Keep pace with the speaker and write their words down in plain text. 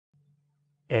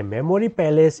A memory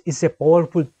palace is a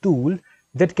powerful tool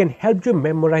that can help you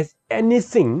memorize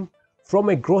anything from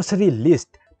a grocery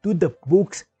list to the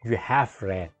books you have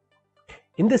read.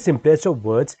 In the simplest of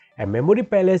words, a memory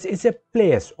palace is a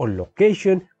place or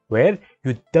location where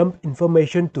you dump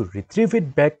information to retrieve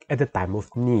it back at the time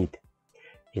of need.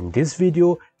 In this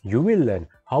video, you will learn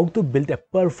how to build a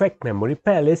perfect memory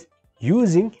palace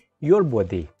using your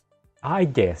body. I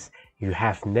guess you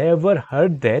have never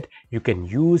heard that you can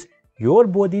use your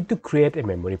body to create a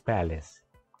memory palace.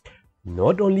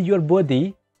 Not only your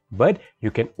body, but you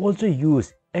can also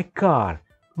use a car,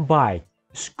 bike,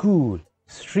 school,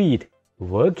 street,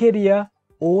 work area,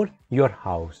 or your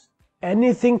house.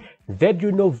 Anything that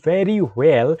you know very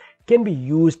well can be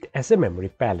used as a memory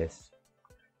palace.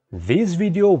 This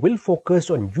video will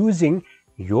focus on using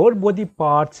your body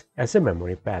parts as a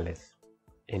memory palace.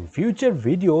 In future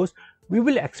videos, we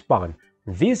will expand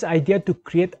this idea to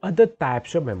create other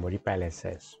types of memory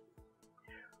palaces.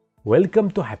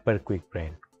 Welcome to HyperQuick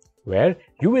Brain, where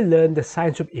you will learn the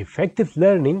science of effective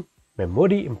learning,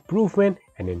 memory improvement,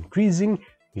 and increasing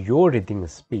your reading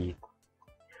speed.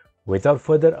 Without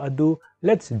further ado,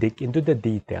 let's dig into the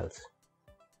details.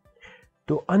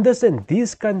 To understand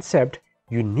this concept,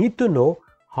 you need to know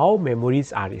how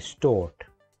memories are stored.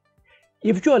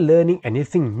 If you are learning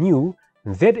anything new,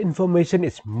 that information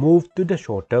is moved to the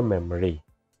short-term memory.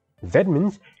 That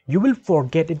means you will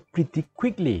forget it pretty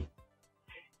quickly.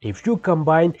 If you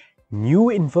combine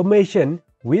new information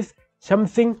with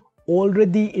something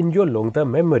already in your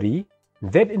long-term memory,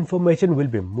 that information will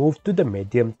be moved to the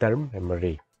medium-term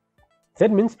memory. That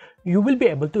means you will be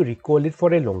able to recall it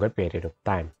for a longer period of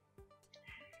time.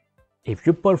 If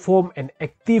you perform an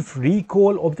active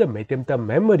recall of the medium-term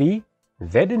memory,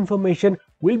 that information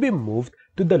will be moved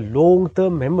to the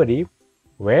long-term memory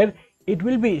where it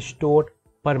will be stored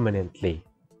permanently.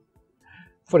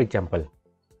 For example,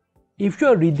 if you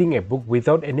are reading a book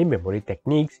without any memory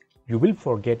techniques, you will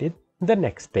forget it the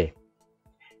next day.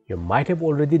 You might have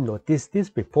already noticed this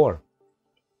before.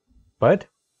 But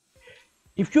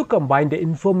if you combine the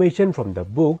information from the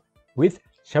book with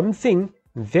something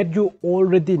that you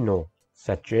already know,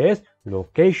 such as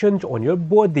locations on your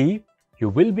body, you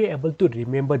will be able to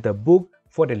remember the book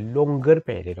for a longer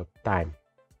period of time.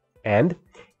 And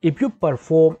if you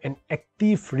perform an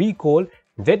active recall,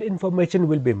 that information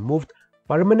will be moved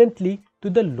permanently to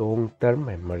the long-term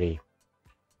memory.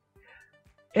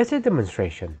 As a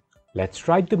demonstration, let's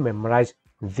try to memorize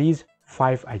these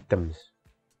 5 items: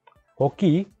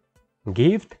 hockey,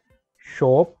 gift,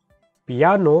 shop,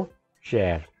 piano,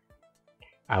 chair.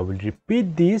 I will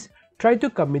repeat these. Try to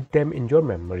commit them in your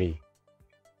memory.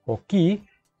 Hockey,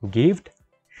 gift,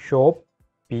 shop,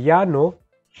 piano,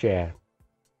 chair.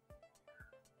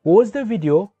 Pause the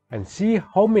video and see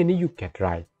how many you get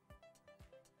right.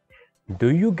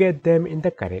 Do you get them in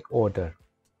the correct order?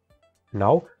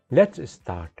 Now let's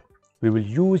start. We will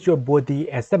use your body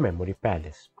as the memory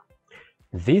palace.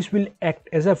 This will act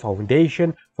as a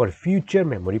foundation for future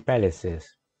memory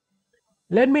palaces.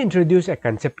 Let me introduce a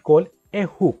concept called a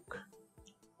hook.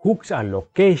 Hooks are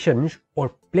locations or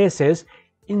places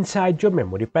inside your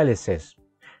memory palaces.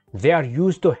 They are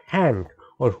used to hang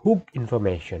or hook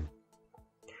information.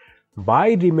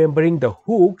 By remembering the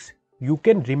hooks, you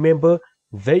can remember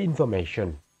the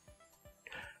information.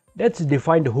 Let's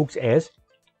define the hooks as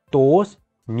toes,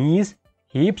 knees,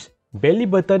 hips, belly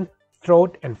button,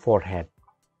 throat, and forehead.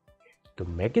 To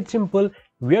make it simple,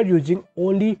 we are using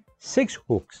only 6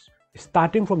 hooks,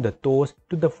 starting from the toes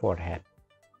to the forehead.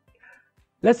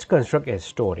 Let's construct a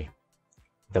story.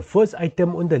 The first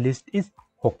item on the list is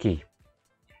hockey.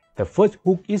 The first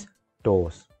hook is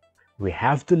toes. We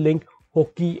have to link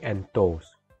hockey and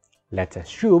toes. Let's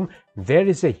assume there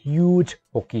is a huge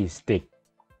hockey stick.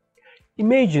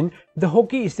 Imagine the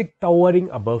hockey stick towering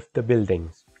above the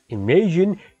buildings.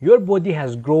 Imagine your body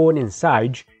has grown in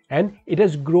size and it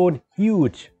has grown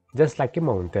huge, just like a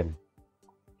mountain.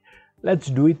 Let's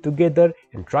do it together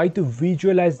and try to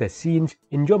visualize the scenes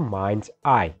in your mind's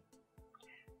eye.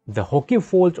 The hockey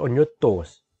falls on your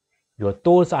toes. Your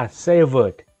toes are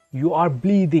severed. You are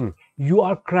bleeding. You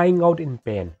are crying out in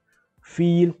pain.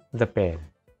 Feel the pain.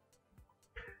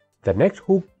 The next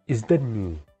hook is the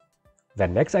knee. The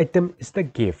next item is the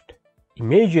gift.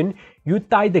 Imagine you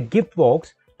tie the gift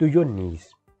box to your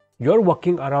knees. You're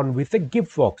walking around with a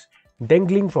gift box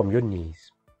dangling from your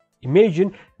knees.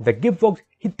 Imagine the gift box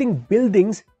hitting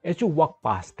buildings as you walk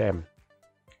past them.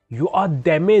 You are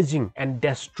damaging and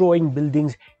destroying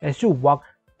buildings as you walk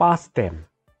past them.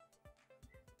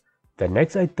 The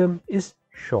next item is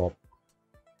shop.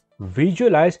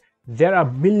 Visualize there are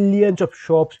millions of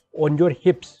shops on your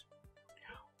hips.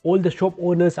 all the shop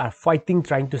owners are fighting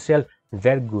trying to sell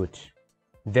their goods.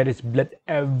 There is blood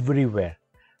everywhere.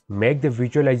 Make the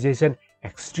visualization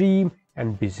extreme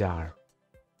and bizarre.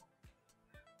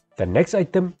 The next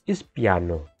item is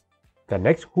piano. The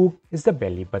next hook is the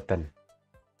belly button.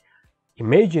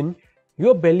 Imagine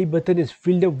your belly button is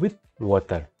filled up with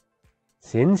water.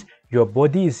 Since your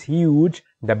body is huge,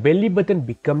 the belly button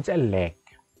becomes a lake.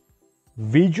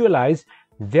 Visualize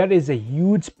there is a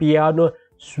huge piano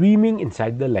swimming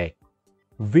inside the lake.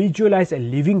 Visualize a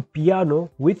living piano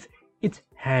with its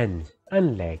hands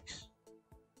and legs.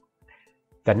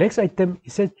 The next item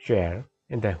is a chair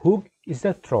and the hook is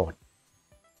the throat.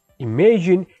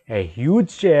 Imagine a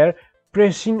huge chair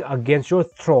pressing against your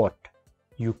throat.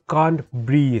 You can't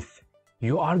breathe.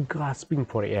 You are gasping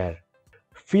for air.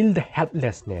 Feel the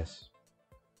helplessness.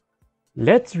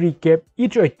 Let's recap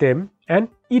each item and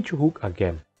each hook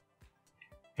again.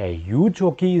 A huge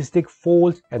hockey stick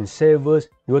folds and severs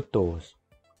your toes.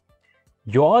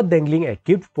 You are dangling a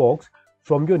gift box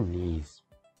from your knees.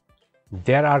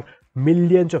 There are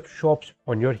millions of shops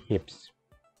on your hips.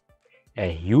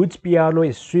 A huge piano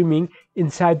is swimming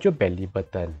inside your belly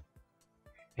button.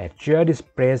 A chair is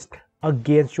pressed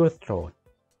against your throat.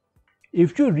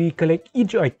 If you recollect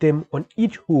each item on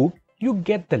each hook, you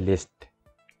get the list.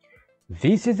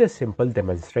 This is a simple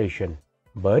demonstration,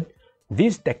 but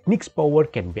this technique's power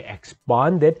can be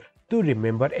expanded to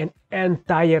remember an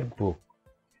entire book.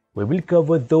 We will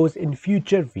cover those in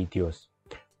future videos.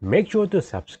 Make sure to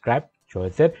subscribe so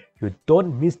that you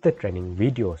don't miss the training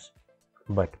videos.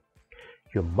 But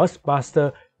you must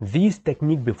master these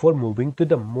techniques before moving to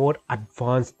the more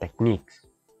advanced techniques.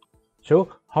 So,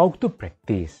 how to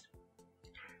practice?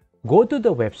 Go to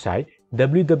the website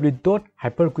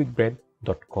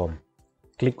www.hyperquickbrain.com.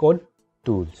 Click on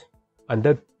Tools.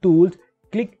 Under Tools,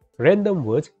 click Random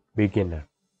Words Beginner.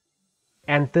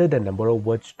 Enter the number of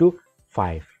words to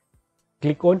 5.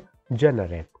 Click on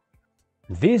Generate.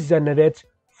 This generates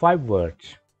 5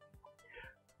 words.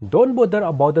 Don't bother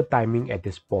about the timing at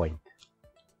this point.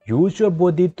 Use your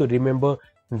body to remember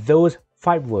those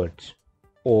 5 words.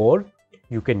 Or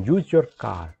you can use your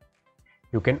car.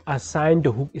 You can assign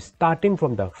the hook starting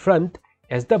from the front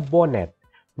as the bonnet,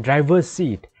 driver's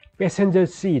seat, passenger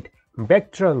seat,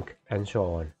 back trunk, and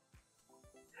so on.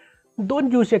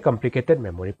 Don't use a complicated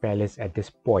memory palace at this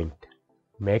point.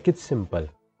 Make it simple.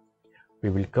 We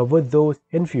will cover those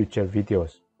in future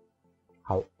videos.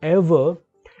 However,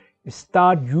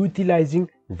 start utilizing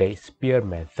the spear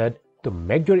method to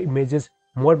make your images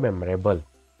more memorable.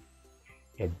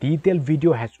 A detailed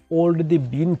video has already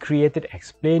been created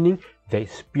explaining the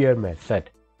spear method.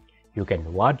 You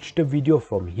can watch the video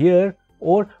from here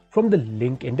or from the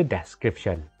link in the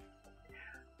description.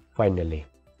 Finally,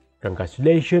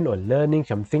 congratulations on learning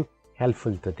something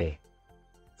helpful today.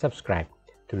 Subscribe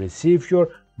to receive your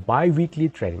bi-weekly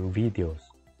training videos.